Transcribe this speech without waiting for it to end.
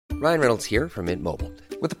Ryan Reynolds here from Mint Mobile.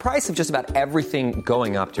 With the price of just about everything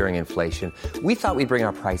going up during inflation, we thought we'd bring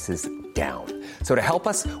our prices down. So to help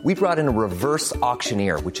us, we brought in a reverse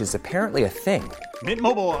auctioneer, which is apparently a thing. Mint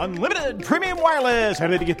Mobile Unlimited Premium Wireless. How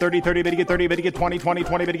to get 30, 30, bit to get 30, bit to get 20, 20,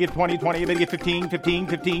 20, bit to get 20, 20, bit to get 15, 15,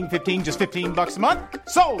 15, 15, just $15 a month?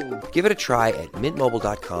 Sold! Give it a try at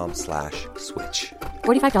mintmobile.com/switch.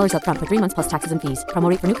 $45 up front for 3 months plus taxes and fees. Promo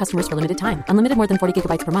rate for new customers for limited time. Unlimited more than 40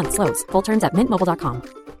 gigabytes per month. Slows full terms at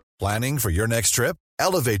mintmobile.com. Planning for your next trip?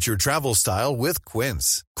 Elevate your travel style with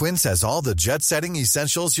Quince. Quince has all the jet-setting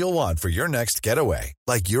essentials you'll want for your next getaway,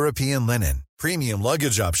 like European linen, premium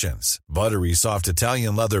luggage options, buttery soft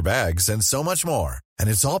Italian leather bags, and so much more. And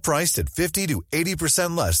it's all priced at 50 to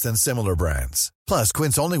 80% less than similar brands. Plus,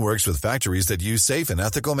 Quince only works with factories that use safe and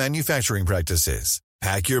ethical manufacturing practices.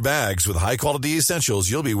 Pack your bags with high-quality essentials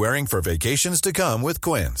you'll be wearing for vacations to come with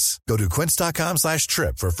Quince. Go to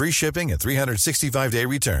quince.com/trip for free shipping and 365-day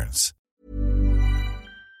returns.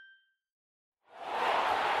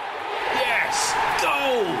 Yes!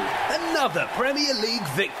 Goal! Another Premier League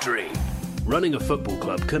victory. Running a football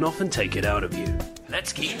club can often take it out of you.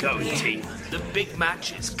 Let's keep going, team. The big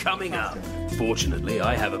match is coming up. Fortunately,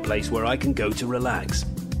 I have a place where I can go to relax.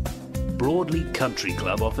 Broadleaf Country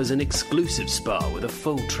Club offers an exclusive spa with a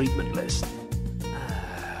full treatment list.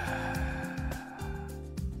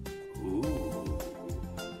 Ooh.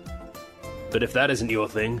 But if that isn't your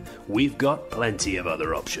thing, we've got plenty of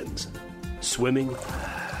other options. Swimming,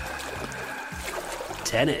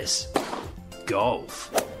 tennis,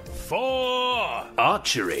 golf,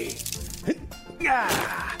 archery,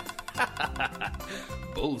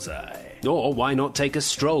 bullseye. Or why not take a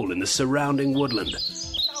stroll in the surrounding woodland?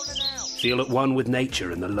 Feel at one with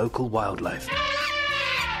nature and the local wildlife.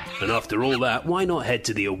 And after all that, why not head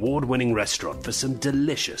to the award-winning restaurant for some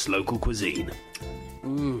delicious local cuisine?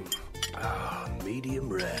 Medium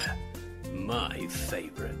rare. My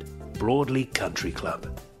favourite. Broadleaf Country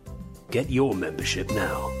Club. Get your membership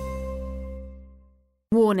now.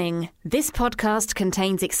 Warning. This podcast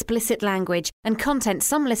contains explicit language and content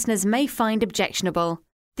some listeners may find objectionable.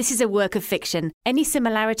 This is a work of fiction. Any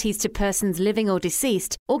similarities to persons living or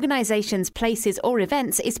deceased, organisations, places or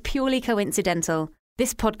events is purely coincidental.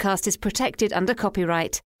 This podcast is protected under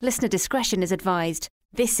copyright. Listener discretion is advised.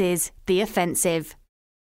 This is The Offensive.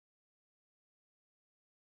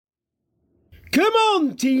 Come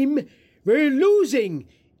on, team! We're losing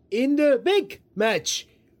in the big match.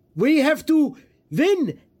 We have to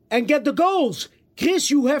win and get the goals. Chris,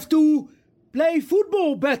 you have to play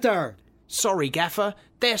football better. Sorry, Gaffer.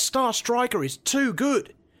 Their star striker is too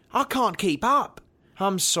good. I can't keep up.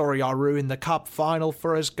 I'm sorry I ruined the cup final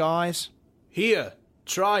for us guys. Here,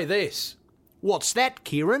 try this. What's that,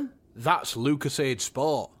 Kieran? That's Lucasade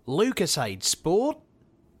Sport. Lucasade Sport?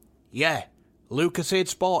 Yeah, Lucasade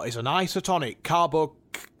Sport is an isotonic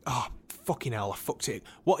fucking hell, I fucked it.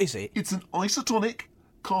 What is it? It's an isotonic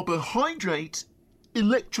carbohydrate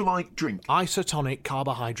electrolyte drink. Isotonic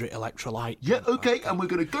carbohydrate electrolyte. Yeah, okay, and we're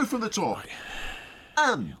going to go from the top. Right.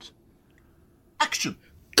 And action.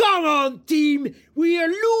 Come on, team! We are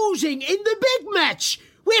losing in the big match!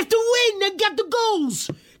 We have to win and get the goals!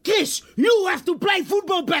 Chris, you have to play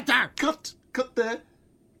football better! Cut there.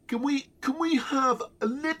 Can we have a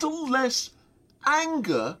little less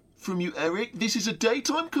anger from you, Eric? This is a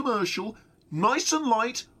daytime commercial. Nice and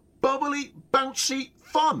light, bubbly, bouncy,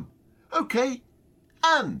 fun. Okay,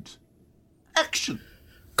 and action.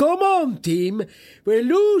 Come on, team. We're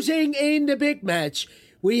losing in the big match.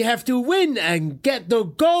 We have to win and get the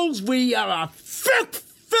goals. We are a fuck.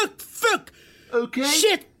 Okay.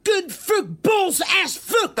 Shit, good fuck, balls, ass,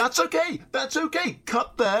 fuck. That's okay.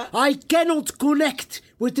 Cut there. I cannot connect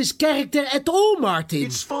with this character at all, Martin.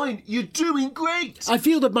 It's fine. You're doing great. I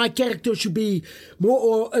feel that my character should be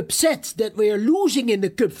more upset that we are losing in the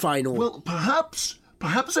cup final. Well, perhaps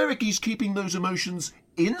Eric is keeping those emotions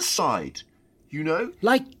inside. You know?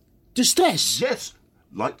 Like the stress? Yes,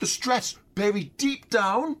 like the stress. Buried deep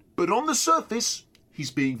down, but on the surface, he's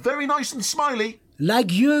being very nice and smiley. Like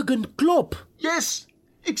Jurgen Klopp. Yes,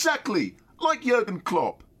 exactly. Like Jurgen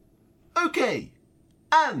Klopp. Okay,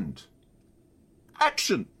 and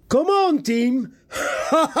action. Come on, team.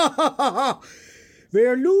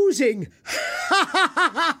 We're losing.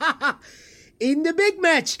 In the big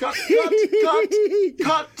match.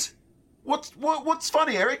 Cut. What's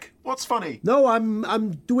funny, Eric? What's funny? No,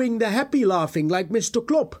 I'm doing the happy laughing like Mr.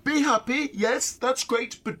 Klopp. Be happy, yes, that's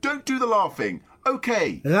great, but don't do the laughing.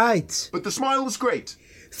 Okay. Right. But the smile was great.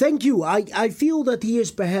 Thank you. I feel that he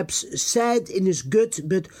is perhaps sad in his gut,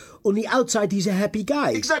 but on the outside he's a happy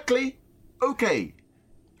guy. Exactly. Okay.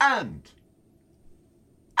 And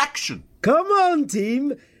action. Come on,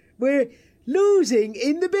 team. we're losing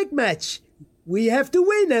in the big match. We have to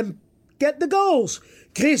win and get the goals.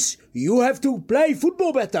 Chris, you have to play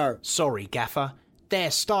football better. Sorry, Gaffer.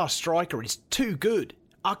 Their star striker is too good.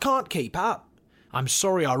 I can't keep up. I'm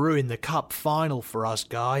sorry I ruined the cup final for us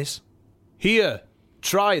guys. Here,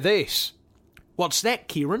 try this. What's that,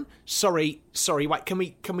 Kieran? Sorry, wait, can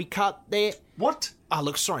we cut there? What? Oh,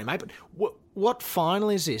 look, sorry, mate, but what final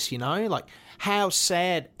is this, you know? Like, how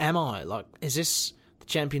sad am I? Like, is this the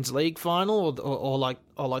Champions League final or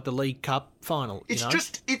like the League Cup final?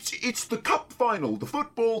 It's it's the cup final, the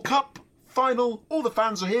football cup final. All the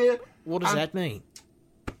fans are here. What does that mean?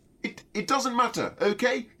 It doesn't matter,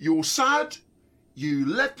 okay? You're sad. You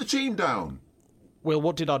let the team down. Well,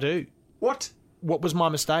 what did I do? What? What was my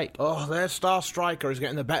mistake? Oh, their star striker is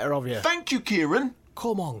getting the better of you. Thank you, Kieran.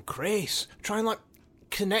 Come on, Chris. Try and,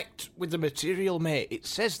 connect with the material, mate. It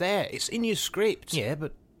says there. It's in your script. Yeah,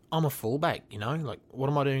 but I'm a fullback, you know? What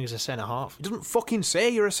am I doing as a centre-half? It doesn't fucking say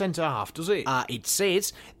you're a centre-half, does it? It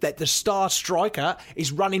says that the star striker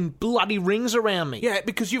is running bloody rings around me. Yeah,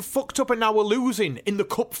 because you fucked up and now we're losing in the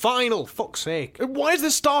cup final. Fuck's sake. Why is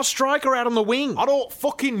the star striker out on the wing? I don't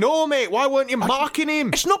fucking know, mate. Why weren't you marking him?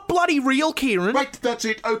 It's not bloody real, Kieran. Right, that's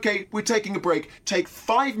it. Okay, we're taking a break. Take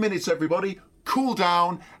 5 minutes, everybody. Cool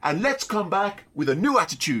down, and let's come back with a new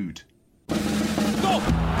attitude.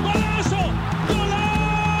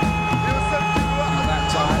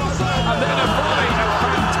 And then a volley of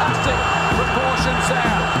fantastic proportions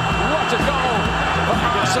there. What a goal for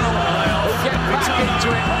Arsenal, who get back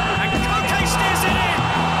into it. And Koke steers it in.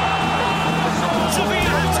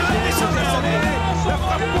 Sevilla have turned this around. La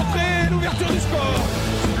frappe contrée, l'ouverture du score.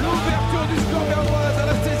 L'ouverture du score bernoise à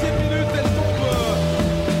la 16e minute, elle tombe.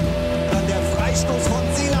 Dann der Freistoß von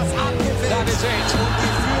Silas abgewehrt. That is it.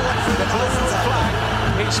 The blue flag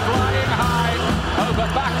is flying high over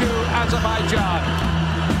Baku, Azerbaijan.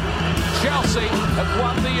 Chelsea have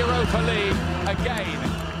won the Europa League again,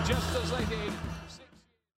 just as they did.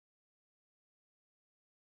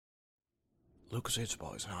 Lucozade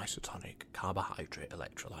Sport is an isotonic carbohydrate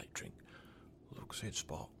electrolyte drink. Lucozade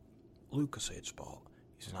Sport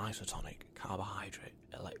is an isotonic carbohydrate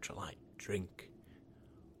electrolyte drink.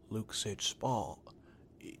 Lucozade Sport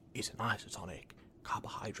is an isotonic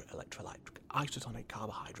carbohydrate electrolyte drink. Isotonic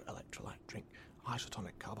carbohydrate electrolyte drink.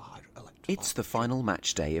 Isotonic carbohydrate electrolyte. It's the final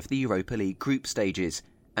match day of the Europa League group stages,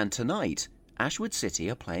 and tonight, Ashwood City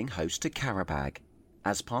are playing host to Qarabag.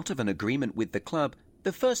 As part of an agreement with the club,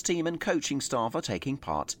 the first team and coaching staff are taking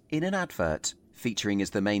part in an advert. Featuring as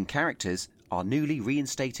the main characters are newly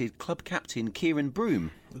reinstated club captain Kieran Broom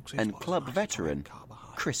and club veteran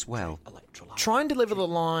Chris Well. Try and deliver the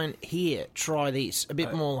line, here, try this. A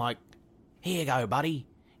bit more like, here you go, buddy.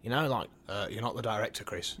 You know, you're not the director,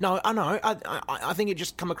 Chris. No, I know. I think it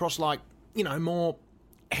just come across like, more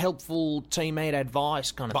helpful teammate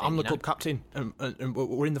advice kind of thing. But I'm the club captain, and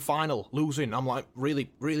we're in the final, losing. I'm really,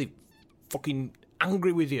 really fucking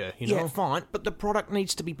angry with you, you know? Yeah, fine, but the product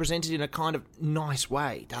needs to be presented in a kind of nice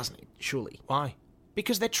way, doesn't it? Surely. Why?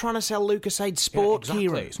 Because they're trying to sell Lucozade Sport, exactly.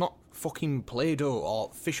 Kieran. It's not fucking Play-Doh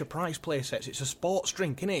or Fisher-Price play sets. It's a sports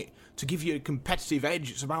drink, innit? To give you a competitive edge.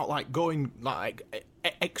 It's about, going,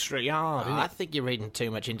 extra yard, innit? I think you're reading too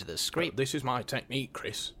much into the script. This is my technique,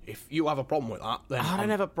 Chris. If you have a problem with that, then I don't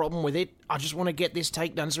have a problem with it. I just want to get this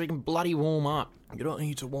take done so we can bloody warm up. You don't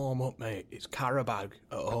need to warm up, mate. It's Qarabag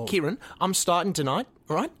at home. Kieran, I'm starting tonight,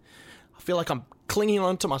 all right? I feel like I'm clinging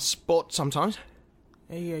on to my spot sometimes.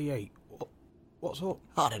 Hey. What's up?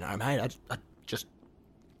 I don't know, mate. I just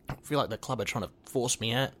feel like the club are trying to force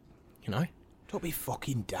me out, you know? Don't be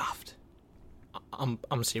fucking daft.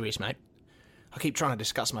 I'm serious, mate. I keep trying to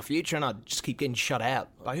discuss my future and I just keep getting shut out.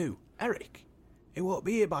 By who? Eric? He won't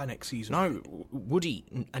be here by next season. No, Woody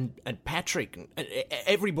and Patrick and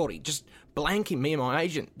everybody just blanking me and my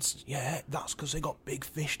agents. Yeah, that's because they got big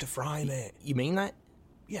fish to fry, mate. You mean that?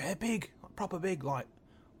 Yeah, big. Proper big, like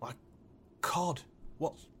cod.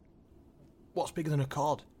 What's bigger than a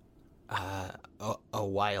cod? A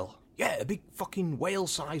whale. Yeah, a big fucking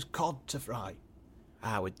whale-sized cod to fry.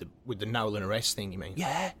 With the Nolan arrest thing, you mean?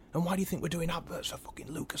 Yeah, and why do you think we're doing adverts for fucking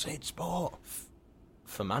Lucozade Sport?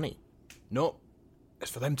 For money? No, it's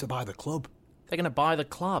for them to buy the club. They're going to buy the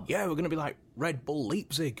club? Yeah, we're going to be like Red Bull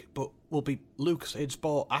Leipzig, but we'll be Lucozade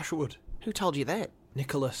Sport Ashwood. Who told you that?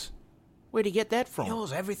 Nicholas. Where'd he get that from? He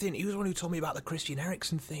knows everything. He was the one who told me about the Christian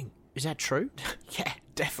Eriksen thing. Is that true? Yeah,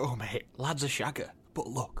 defo, mate. Lad's a shagger. But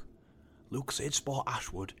look, Lucozade Sport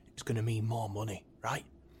Ashwood is going to mean more money, right?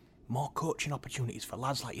 More coaching opportunities for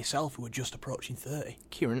lads like yourself who are just approaching 30.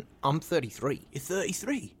 Kieran, I'm 33. You're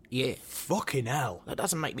 33? Yeah. Fucking hell. That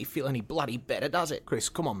doesn't make me feel any bloody better, does it? Chris,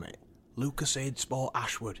 come on, mate. Lucasade Sport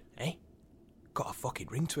Ashwood, eh? Got a fucking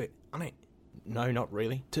ring to it, hasn't it? No, not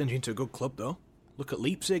really. Turned you into a good club, though. Look at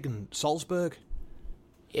Leipzig and Salzburg.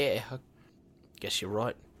 Yeah, I guess you're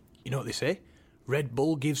right. You know what they say? Red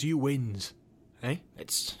Bull gives you wins, eh?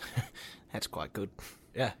 That's quite good.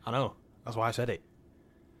 Yeah, I know. That's why I said it.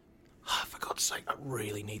 For God's sake, I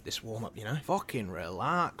really need this warm-up, you know? Fucking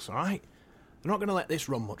relax, alright? They're not going to let this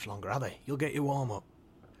run much longer, are they? You'll get your warm-up.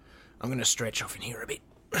 I'm going to stretch off in here a bit.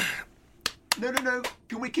 No.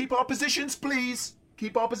 Can we keep our positions, please?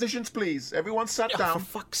 Keep our positions, please. Everyone sat down. For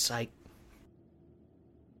fuck's sake.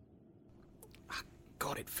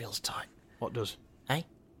 God, it feels tight. What does? Eh?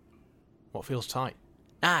 What feels tight?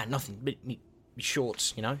 Nothing. But me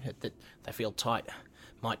shorts, you know, they feel tight.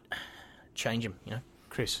 Might change them, you know.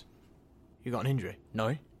 Chris, you got an injury?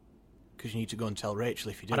 No. Because you need to go and tell Rachel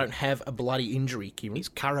if you do. I don't have a bloody injury, Kieran. It's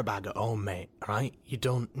Karabag at home, mate, right? You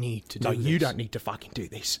don't need to do this. No, you don't need to fucking do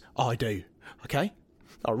this. I do, okay?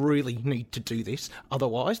 I really need to do this.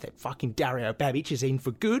 Otherwise, that fucking Dario Babic is in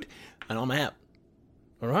for good, and I'm out.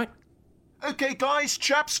 All right? Okay, guys,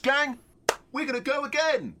 chaps, gang, we're going to go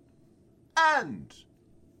again. And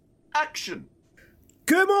action.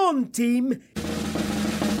 Come on, team.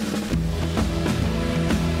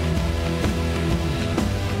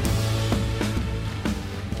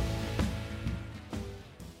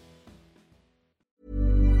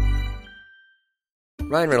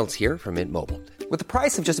 Ryan Reynolds here from Mint Mobile. With the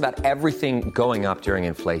price of just about everything going up during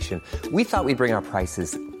inflation, we thought we'd bring our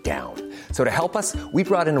prices down. So to help us, we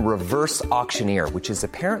brought in a reverse auctioneer, which is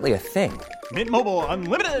apparently a thing. Mint Mobile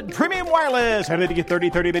Unlimited Premium Wireless. How to get 30,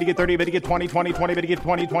 30, bit to get 30, bit to get 20, 20, 20, bit to get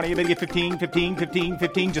 20, 20, bit to get 15, 15, 15,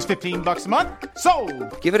 15, just $15 a month?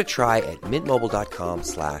 Sold! Give it a try at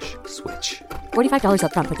mintmobile.com/switch. $45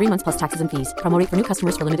 up front for 3 months plus taxes and fees. Promo rate for new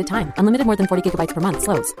customers for limited time. Unlimited more than 40 gigabytes per month.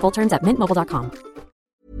 Slows full terms at mintmobile.com.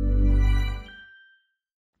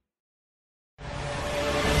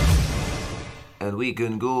 And we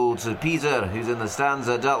can go to Peter, who's in the stands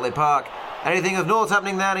at Dudley Park. Anything of note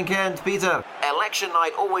happening there in Kent, Peter? Election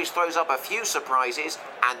night always throws up a few surprises,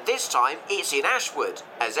 and this time it's in Ashwood,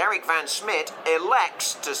 as Eric Van Smit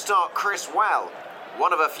elects to start Chris Well,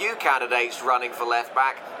 one of a few candidates running for left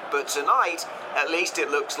back, but tonight, at least it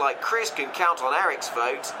looks like Chris can count on Eric's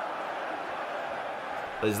vote.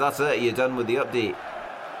 Is that it? You're done with the update?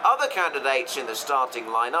 Other candidates in the starting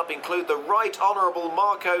lineup include the Right Honourable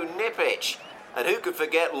Marco Nipic, and who could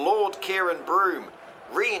forget Lord Kieran Broome,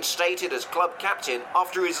 reinstated as club captain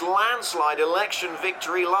after his landslide election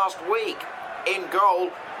victory last week. In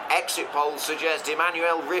goal, exit polls suggest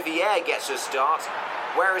Emmanuel Riviere gets a start,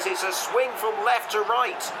 whereas it's a swing from left to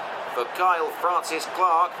right for Kyle Francis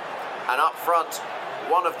Clark. And up front,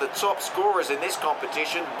 one of the top scorers in this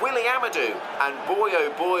competition, Willie Amadou. And boy oh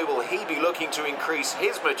boy will he be looking to increase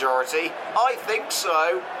his majority. I think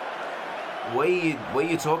so. Why are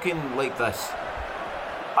you talking like this?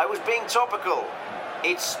 I was being topical.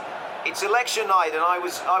 It's election night, and I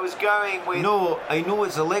was going with... No, I know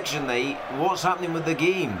it's election night. What's happening with the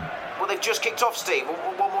game? Well, they've just kicked off, Steve.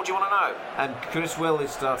 What more do you want to know? And Chris Well is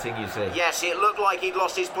starting, you say? Yes, it looked like he'd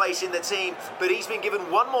lost his place in the team, but he's been given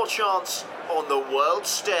one more chance on the world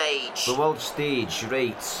stage. The world stage,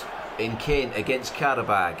 right. In Kent against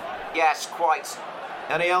Karabag. Yes, quite.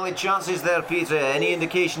 Any early chances there, Peter? Any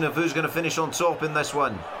indication of who's going to finish on top in this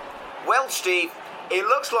one? Well, Steve, it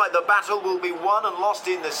looks like the battle will be won and lost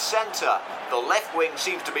in the centre. The left wing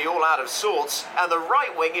seems to be all out of sorts, and the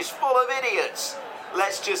right wing is full of idiots.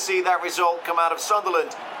 Let's just see that result come out of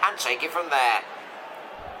Sunderland and take it from there.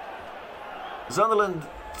 Sunderland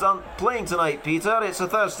playing tonight, Peter. It's a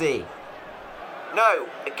Thursday. No,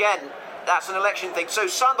 again, that's an election thing. So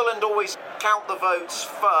Sunderland always count the votes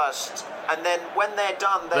first, and then when they're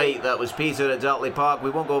done, they... Right, that was Peter at Dudley Park.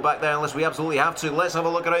 We won't go back there unless we absolutely have to. Let's have a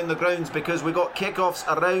look around the grounds because we've got kickoffs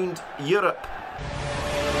around Europe.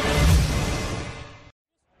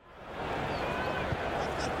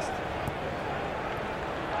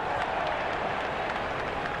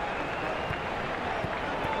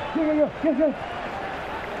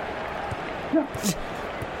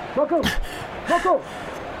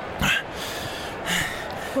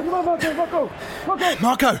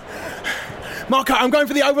 Marco! Marco, I'm going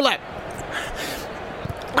for the overlap.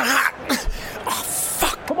 Oh,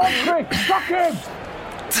 fuck! Come on, Chris! Suck him!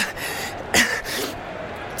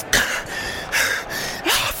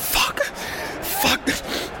 Oh, fuck!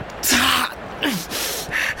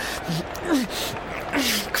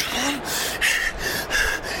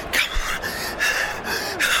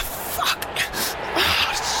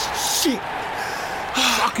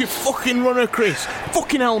 fucking runner, Chris.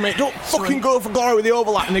 Fucking hell, mate. Don't fucking go for glory with the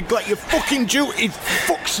overlap and neglect your fucking duties.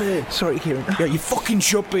 Fuck's sake. Sorry, Kieran. Yeah, you fucking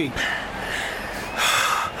should be.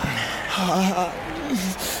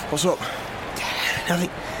 What's up?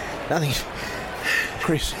 Nothing.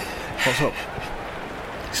 Chris, what's up?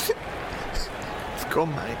 It's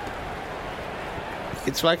gone, mate.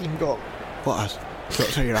 It's fucking gone. What has? Got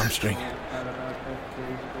to your hamstring.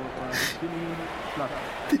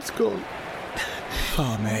 It's gone.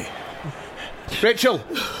 Oh, mate. Rachel!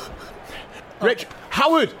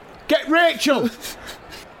 Howard! Get Rachel!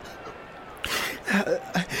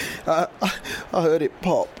 I heard it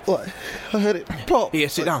pop. I heard it pop. Here,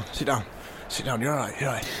 sit down. You're alright.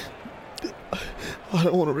 I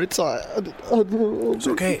don't want to retire.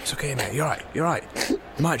 It's okay, mate. You're alright.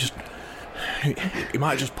 You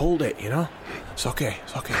might just pulled it, you know? It's okay.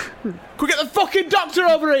 Could we get the fucking doctor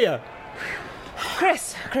over here?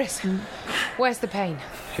 Chris, where's the pain?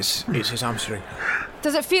 It's his hamstring.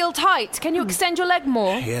 Does it feel tight? Can you extend your leg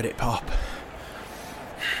more? He heard it pop.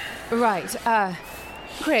 Right,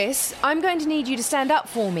 Chris, I'm going to need you to stand up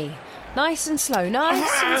for me. Nice and slow.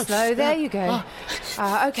 There you go.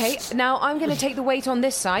 Okay, now I'm going to take the weight on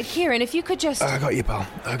this side. Kieran, if you could just... I got you, pal.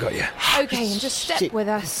 I got you. Okay, and just step with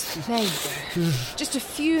us. There you go. Just a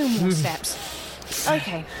few more steps.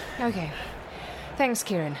 Okay. Thanks,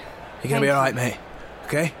 Kieran. You're going to be alright, mate.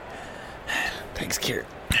 Okay? Thanks, Kieran.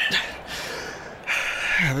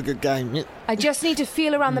 Have a good game. I just need to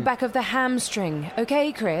feel around the back of the hamstring.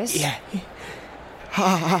 Okay, Chris? Yeah.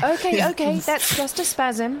 Okay, that's just a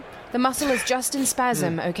spasm. The muscle is just in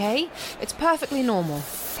spasm, okay? It's perfectly normal.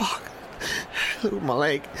 Fuck. My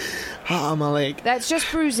leg. My leg. That's just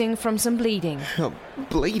bruising from some bleeding.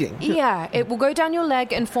 Bleeding? Yeah, it will go down your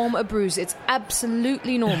leg and form a bruise. It's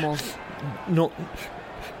absolutely normal.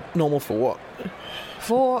 Normal for what?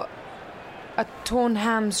 For a torn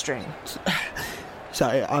hamstring.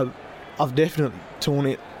 So I've definitely torn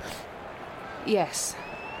it. Yes.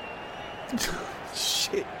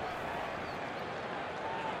 Shit.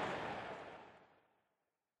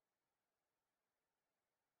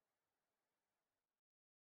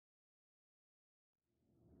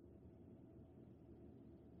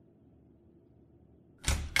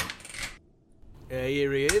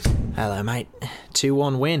 Here he is. Hello, mate.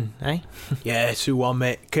 2-1 win, eh? Yeah, 2-1,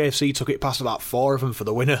 mate. KFC took it past about 4 of them for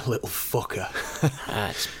the winner, little fucker.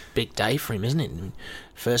 It's a big day for him, isn't it?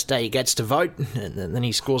 First day he gets to vote, and then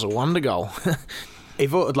he scores a wonder goal. He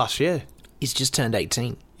voted last year. He's just turned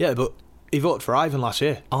 18. Yeah, but he voted for Ivan last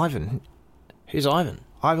year. Ivan? Who's Ivan?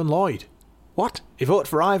 Ivan Lloyd. What? He voted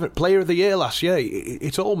for Ivan, Player of the Year last year.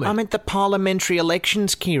 He told me. I meant the parliamentary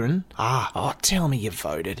elections, Kieran. Ah. Oh, tell me you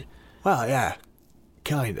voted. Well, yeah.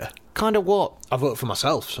 Kinda. Kinda what? I voted for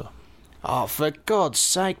myself, so... Oh, for God's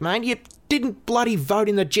sake, man. You didn't bloody vote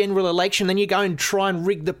in the general election, then you go and try and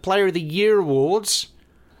rig the Player of the Year awards.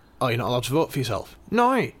 Oh, you're not allowed to vote for yourself?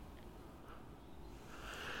 No.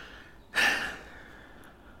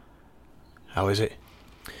 How is it?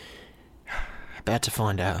 About to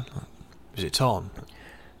find out. Is it torn?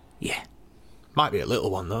 Yeah. Might be a little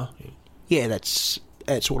one, though. Yeah, that's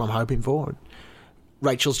what I'm hoping for.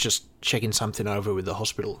 Rachel's just checking something over with the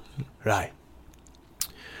hospital. Right.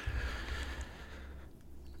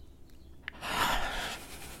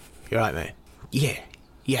 You right, mate?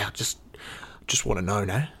 Yeah, just want to know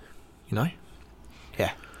now. You know?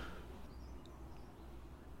 Yeah.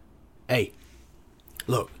 Hey,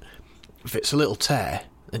 look, if it's a little tear,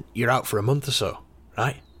 then you're out for a month or so,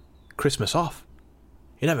 right? Christmas off.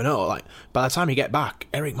 You never know, like, by the time you get back,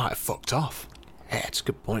 Eric might have fucked off. Yeah, it's a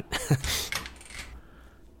good point.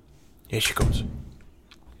 Here she comes.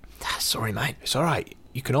 Sorry, mate. It's alright.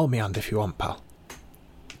 You can hold me hand if you want, pal.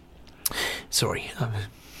 Sorry.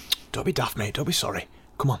 Don't be daft, mate. Don't be sorry.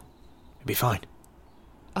 Come on. You'll be fine.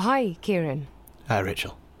 Hi, Kieran. Hi,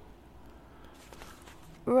 Rachel.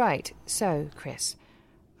 Right, so, Chris,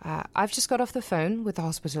 I've just got off the phone with the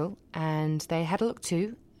hospital, and they had a look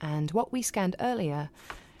too, and what we scanned earlier,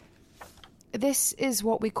 this is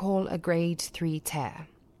what we call a grade 3 tear.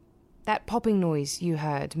 That popping noise you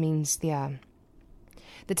heard means the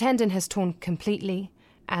tendon has torn completely,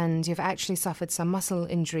 and you've actually suffered some muscle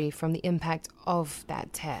injury from the impact of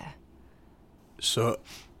that tear. So,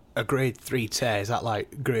 a grade 3 tear, is that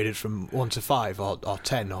like graded from 1 to 5 or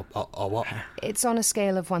 10 or what? It's on a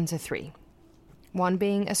scale of 1 to 3. 1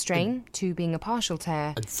 being a strain, 2 being a partial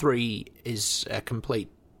tear. And 3 is a complete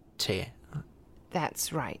tear.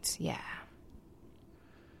 That's right, yeah.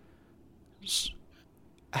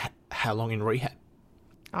 How long in rehab?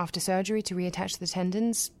 After surgery to reattach the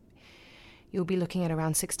tendons, you'll be looking at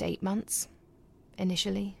around 6 to 8 months,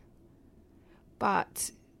 initially. But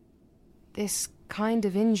This kind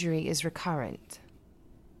of injury is recurrent.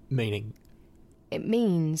 Meaning? It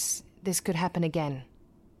means this could happen again,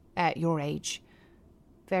 at your age,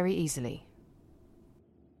 very easily.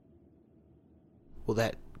 Will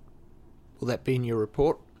that be in your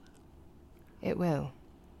report? It will,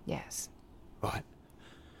 yes. Right,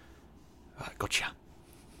 gotcha.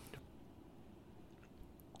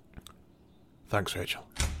 Thanks, Rachel.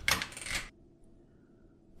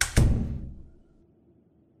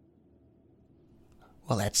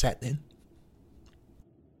 Well, that's that then.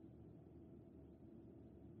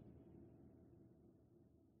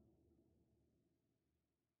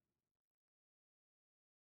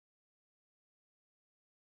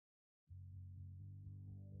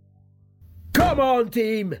 Come on,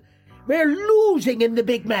 team. We're losing in the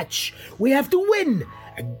big match. We have to win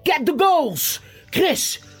and get the goals.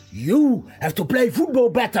 Chris, you have to play football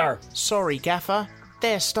better. Sorry, Gaffer.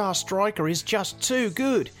 Their star striker is just too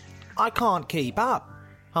good. I can't keep up.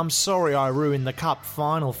 I'm sorry I ruined the cup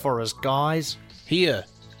final for us, guys. Here,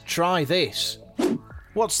 try this.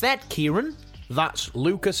 What's that, Kieran? That's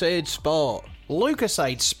Lucozade Sport.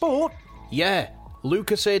 Lucozade Sport? Yeah,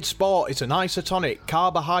 Lucozade Sport is an isotonic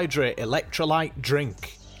carbohydrate electrolyte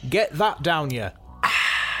drink. Get that down ya.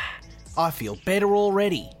 I feel better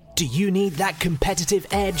already. Do you need that competitive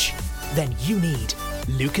edge? Then you need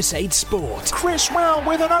Lucozade Sport. Chris Well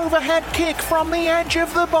with an overhead kick from the edge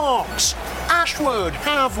of the box. Ashwood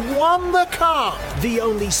have won the cup. The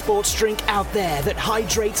only sports drink out there that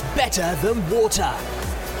hydrates better than water.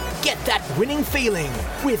 Get that winning feeling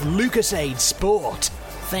with Lucozade Sport.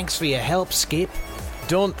 Thanks for your help, Skip.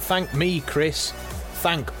 Don't thank me, Chris.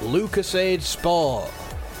 Thank Lucozade Sport.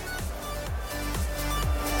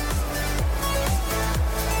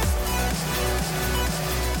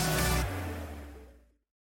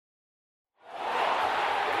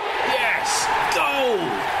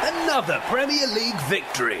 Another Premier League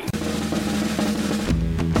victory.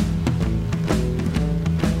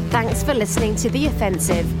 Thanks for listening to The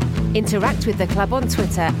Offensive. Interact with the club on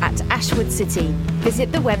Twitter at Ashwood City.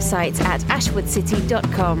 Visit the website at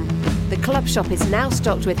ashwoodcity.com. The club shop is now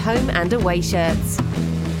stocked with home and away shirts.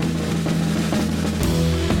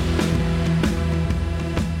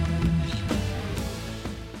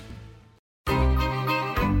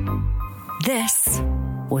 This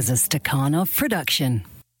was a Stakhanov production.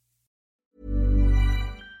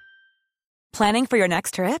 Planning for your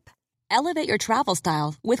next trip? Elevate your travel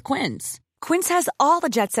style with Quince. Quince has all the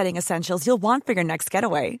jet-setting essentials you'll want for your next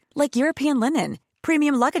getaway, like European linen,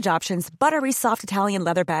 premium luggage options, buttery soft Italian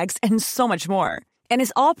leather bags, and so much more. And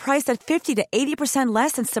is all priced at 50 to 80%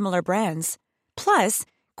 less than similar brands. Plus,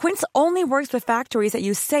 Quince only works with factories that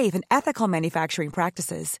use safe and ethical manufacturing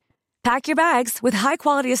practices. Pack your bags with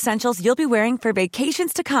high-quality essentials you'll be wearing for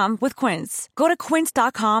vacations to come with Quince. Go to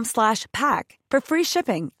quince.com/pack for free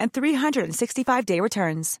shipping and 365-day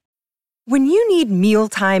returns. When you need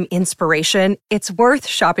mealtime inspiration, it's worth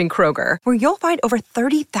shopping Kroger, where you'll find over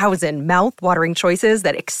 30,000 mouth-watering choices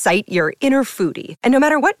that excite your inner foodie. And no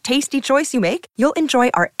matter what tasty choice you make, you'll enjoy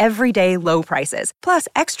our everyday low prices, plus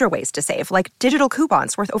extra ways to save, like digital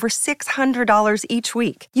coupons worth over $600 each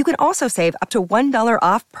week. You can also save up to $1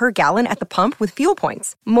 off per gallon at the pump with fuel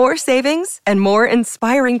points. More savings and more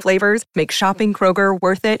inspiring flavors make shopping Kroger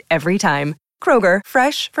worth it every time. Kroger,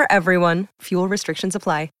 fresh for everyone. Fuel restrictions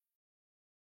apply.